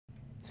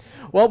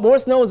Well, more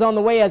snow is on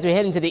the way as we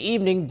head into the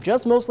evening,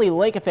 just mostly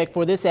lake effect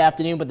for this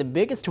afternoon, but the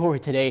biggest story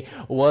today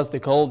was the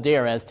cold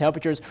air as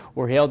temperatures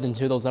were held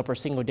into those upper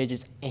single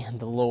digits and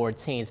the lower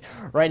teens.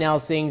 Right now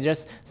seeing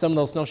just some of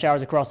those snow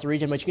showers across the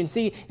region, but you can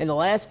see in the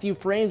last few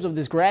frames of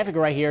this graphic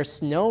right here,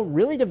 snow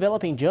really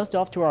developing just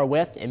off to our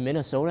west in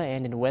Minnesota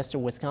and in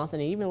western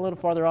Wisconsin, and even a little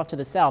farther off to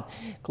the south,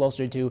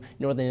 closer to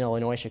northern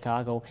Illinois,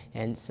 Chicago,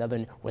 and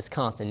southern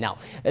Wisconsin. Now,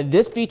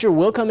 this feature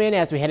will come in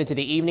as we head into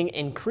the evening,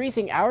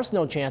 increasing our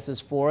snow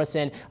chances for us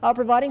and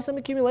providing some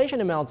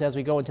accumulation amounts as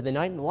we go into the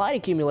night. Light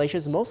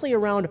accumulations, mostly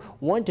around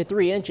 1 to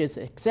 3 inches,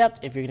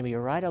 except if you're going to be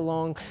right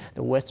along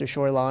the western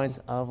shorelines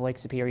of Lake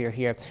Superior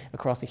here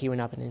across the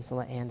Keweenaw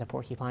Peninsula and the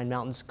Porcupine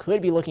Mountains.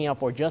 Could be looking out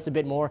for just a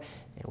bit more,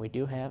 and we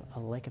do have a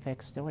lake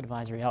effect snow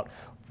advisory out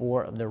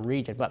for the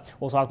region. But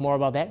we'll talk more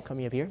about that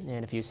coming up here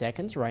in a few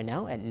seconds. Right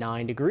now at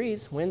 9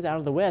 degrees, winds out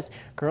of the west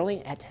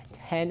currently at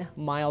 10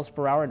 miles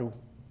per hour, and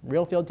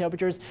real field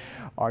temperatures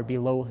are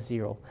below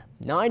zero.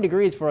 9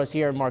 degrees for us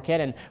here in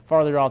Marquette, and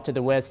farther off to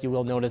the west you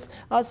will notice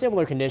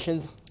similar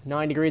conditions.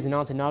 9 degrees in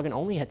Ontonagon,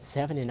 only at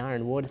 7 in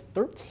Ironwood,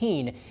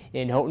 13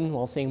 in Houghton,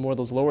 while seeing more of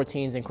those lower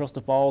teens in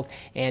Crystal Falls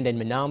and in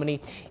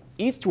Menominee.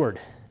 Eastward,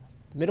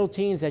 middle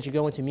teens as you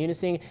go into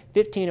Munising,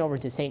 15 over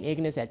to St.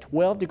 Ignace at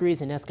 12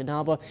 degrees in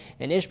Escanaba,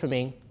 and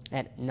Ishpeming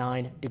at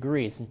 9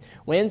 degrees.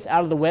 Winds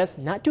out of the west,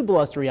 not too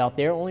blustery out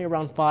there, only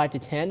around 5 to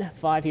 10.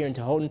 5 here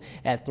into Houghton,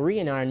 at 3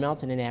 in Iron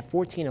Mountain, and at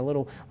 14 a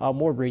little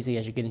more breezy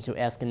as you get into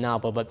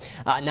Escanaba, but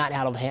not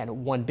out of hand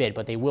one bit,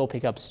 but they will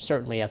pick up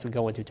certainly as we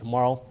go into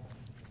tomorrow.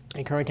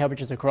 And current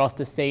temperatures across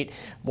the state,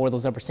 more of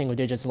those upper single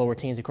digits, lower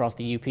teens across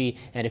the UP,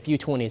 and a few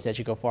 20s as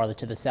you go farther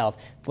to the south.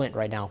 Flint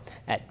right now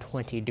at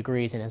 20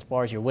 degrees. And as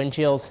far as your wind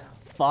chills,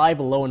 5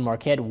 below in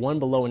Marquette, 1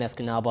 below in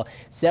Escanaba,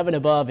 7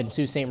 above in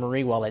Sault Ste.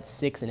 Marie, while at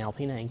 6 in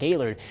Alpena and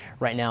Gaylord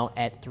right now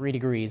at 3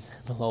 degrees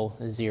below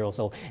zero.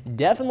 So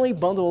definitely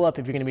bundle up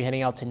if you're going to be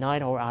heading out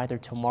tonight or either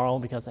tomorrow,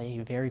 because a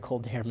very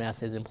cold air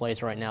mass is in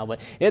place right now.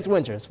 But it's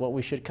winter, it's what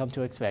we should come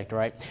to expect,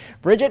 right?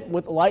 Frigid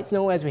with light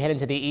snow as we head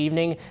into the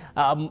evening,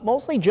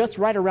 mostly just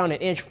right around 1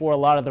 inch for a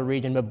lot of the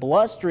region, but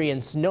blustery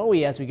and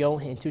snowy as we go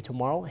into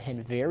tomorrow,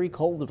 and very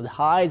cold with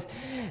highs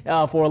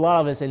for a lot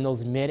of us in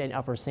those mid and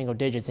upper single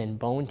digits, and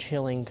bone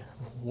chilling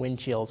wind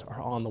chills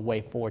are on the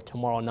way for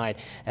tomorrow night,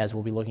 as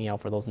we'll be looking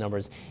out for those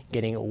numbers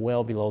getting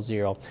well below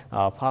zero,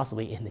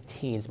 possibly in the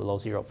teens below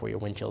zero for your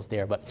wind chills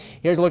there. But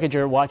here's a look at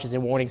your watches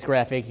and warnings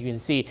graphic. You can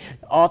see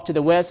off to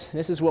the west,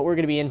 this is what we're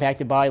going to be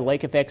impacted by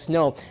lake effect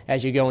snow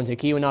as you go into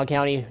Keweenaw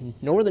County,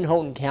 northern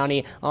Houghton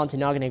County,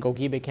 Ontonagon and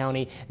Gogebic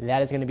County.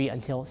 That is going to be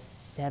until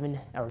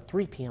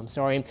 3 p.m.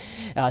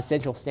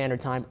 Central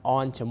Standard Time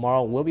on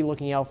tomorrow. We'll be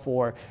looking out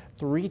for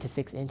 3 to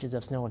 6 inches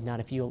of snow, if not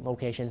a few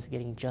locations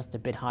getting just a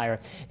bit higher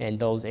in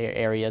those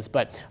areas.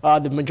 But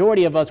the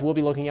majority of us will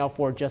be looking out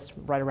for just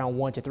right around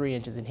 1 to 3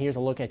 inches. And here's a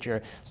look at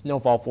your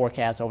snowfall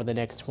forecast over the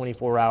next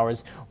 24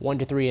 hours. 1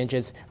 to 3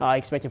 inches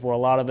expected for a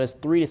lot of us.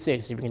 3 to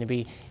 6 if you're going to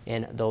be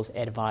in those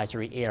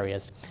advisory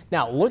areas.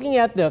 Now, looking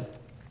at the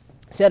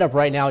setup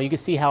right now, you can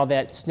see how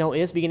that snow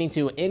is beginning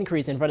to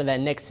increase in front of that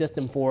next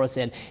system for us,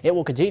 and it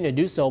will continue to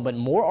do so, but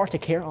more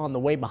Arctic air on the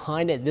way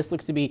behind it. This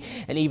looks to be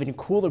an even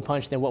cooler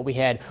punch than what we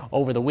had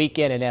over the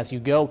weekend, and as you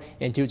go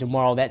into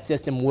tomorrow, that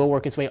system will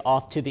work its way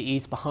off to the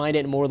east behind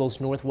it, more of those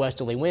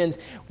northwesterly winds,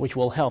 which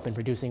will help in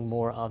producing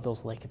more of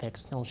those lake effect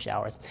snow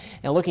showers.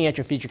 And looking at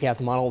your featurecast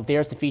model,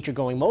 there's the feature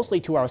going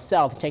mostly to our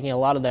south, taking a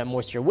lot of that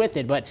moisture with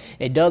it, but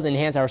it does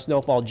enhance our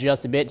snowfall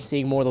just a bit,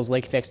 seeing more of those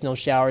lake effect snow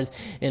showers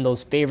in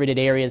those favorited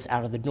areas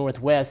out of the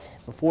northwest.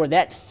 Before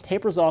that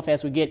tapers off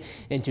as we get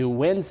into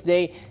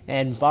Wednesday,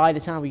 and by the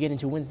time we get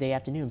into Wednesday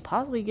afternoon,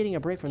 possibly getting a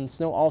break from the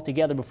snow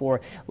altogether before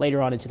later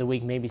on into the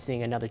week, maybe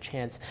seeing another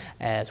chance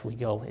as we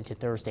go into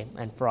Thursday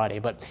and Friday.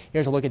 But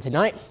here's a look at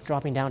tonight,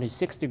 dropping down to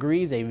 6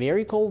 degrees, a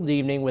very cold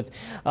evening with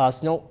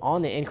snow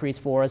on the increase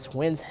for us.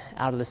 Winds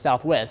out of the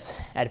southwest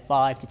at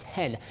 5 to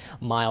 10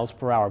 miles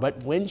per hour, but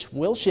winds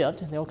will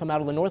shift. They'll come out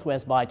of the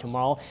northwest by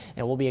tomorrow,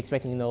 and we'll be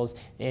expecting those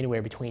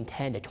anywhere between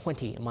 10 to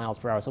 20 miles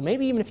per hour. So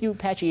maybe even a few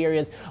patchy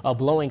areas of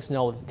blowing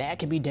snow. That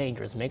can be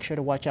dangerous. Make sure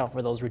to watch out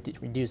for those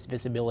reduced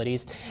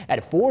visibilities.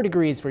 At 4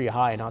 degrees for your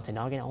high in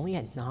Ontonagon, only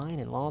at 9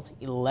 in Lawrence,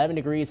 11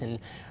 degrees in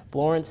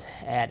Florence,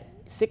 at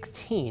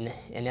 16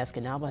 in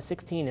Escanaba,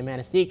 16 in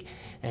Manistee,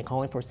 and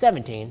calling for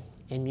 17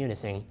 in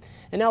Munising.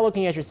 And now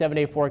looking at your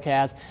 7-day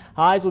forecast,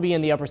 highs will be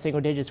in the upper single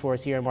digits for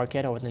us here in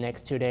Marquette over the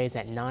next 2 days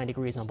at 9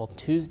 degrees on both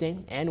Tuesday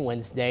and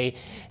Wednesday.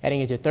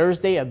 Heading into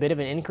Thursday, a bit of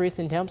an increase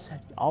in temps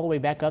all the way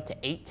back up to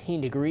 18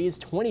 degrees,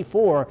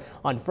 24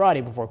 on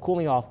Friday before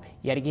cooling off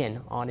yet again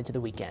on into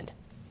the weekend.